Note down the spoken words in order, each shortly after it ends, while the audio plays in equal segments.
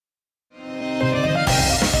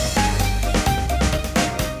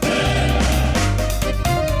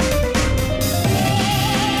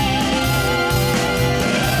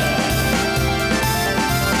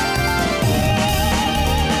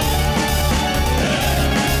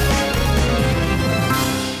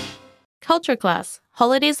Culture Class,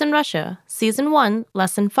 Holidays in Russia, Season 1,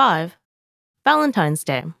 Lesson 5, Valentine's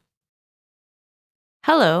Day.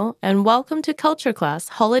 Hello, and welcome to Culture Class,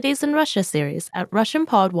 Holidays in Russia series at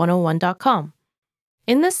RussianPod101.com.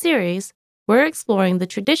 In this series, we're exploring the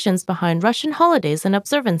traditions behind Russian holidays and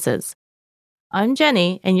observances. I'm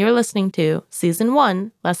Jenny, and you're listening to Season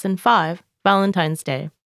 1, Lesson 5, Valentine's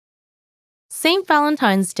Day. Saint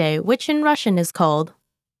Valentine's Day, which in Russian is called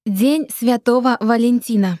День Святого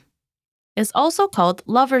Валентина. Is also called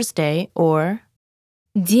Lover's Day or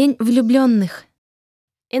День влюбленных.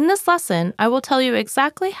 In this lesson, I will tell you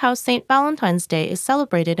exactly how St. Valentine's Day is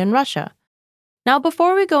celebrated in Russia. Now,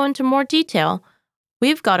 before we go into more detail,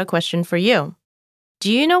 we've got a question for you.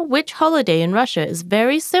 Do you know which holiday in Russia is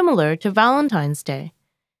very similar to Valentine's Day?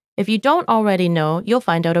 If you don't already know, you'll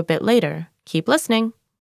find out a bit later. Keep listening.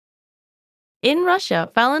 In Russia,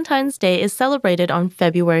 Valentine's Day is celebrated on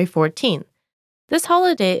February 14th. This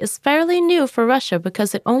holiday is fairly new for Russia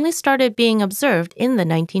because it only started being observed in the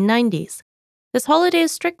 1990s. This holiday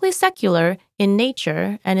is strictly secular in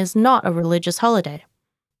nature and is not a religious holiday.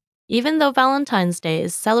 Even though Valentine's Day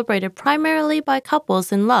is celebrated primarily by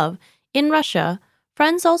couples in love, in Russia,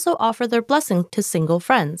 friends also offer their blessing to single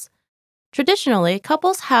friends. Traditionally,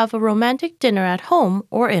 couples have a romantic dinner at home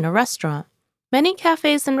or in a restaurant. Many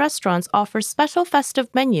cafes and restaurants offer special festive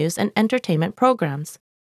menus and entertainment programs.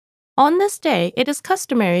 On this day, it is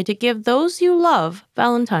customary to give those you love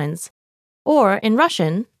Valentines, or in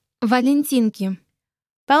Russian, Валентинки.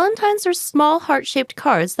 Valentines are small heart-shaped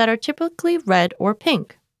cards that are typically red or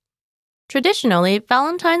pink. Traditionally,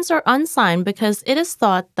 Valentines are unsigned because it is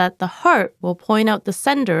thought that the heart will point out the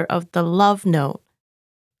sender of the love note.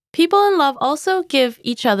 People in love also give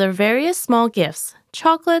each other various small gifts,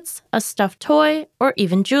 chocolates, a stuffed toy, or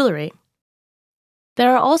even jewelry.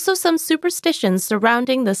 There are also some superstitions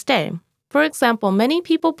surrounding this day. For example, many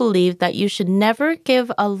people believe that you should never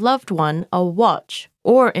give a loved one a watch,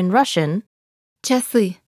 or in Russian,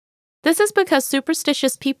 Часы. This is because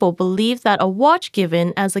superstitious people believe that a watch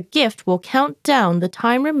given as a gift will count down the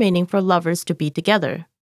time remaining for lovers to be together.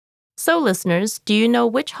 So, listeners, do you know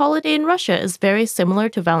which holiday in Russia is very similar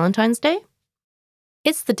to Valentine's Day?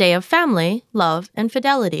 It's the day of family, love, and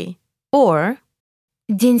fidelity, or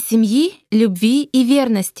День семьи, любви и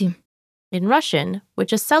верности. in Russian,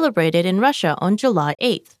 which is celebrated in Russia on July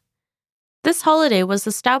 8th. This holiday was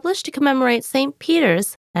established to commemorate St.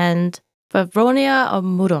 Peter's and Favronia of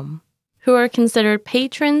Murom, who are considered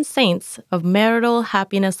patron saints of marital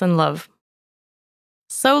happiness and love.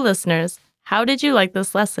 So, listeners, how did you like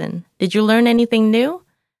this lesson? Did you learn anything new?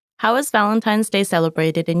 How is Valentine's Day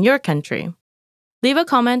celebrated in your country? Leave a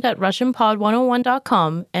comment at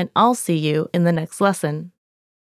RussianPod101.com and I'll see you in the next lesson.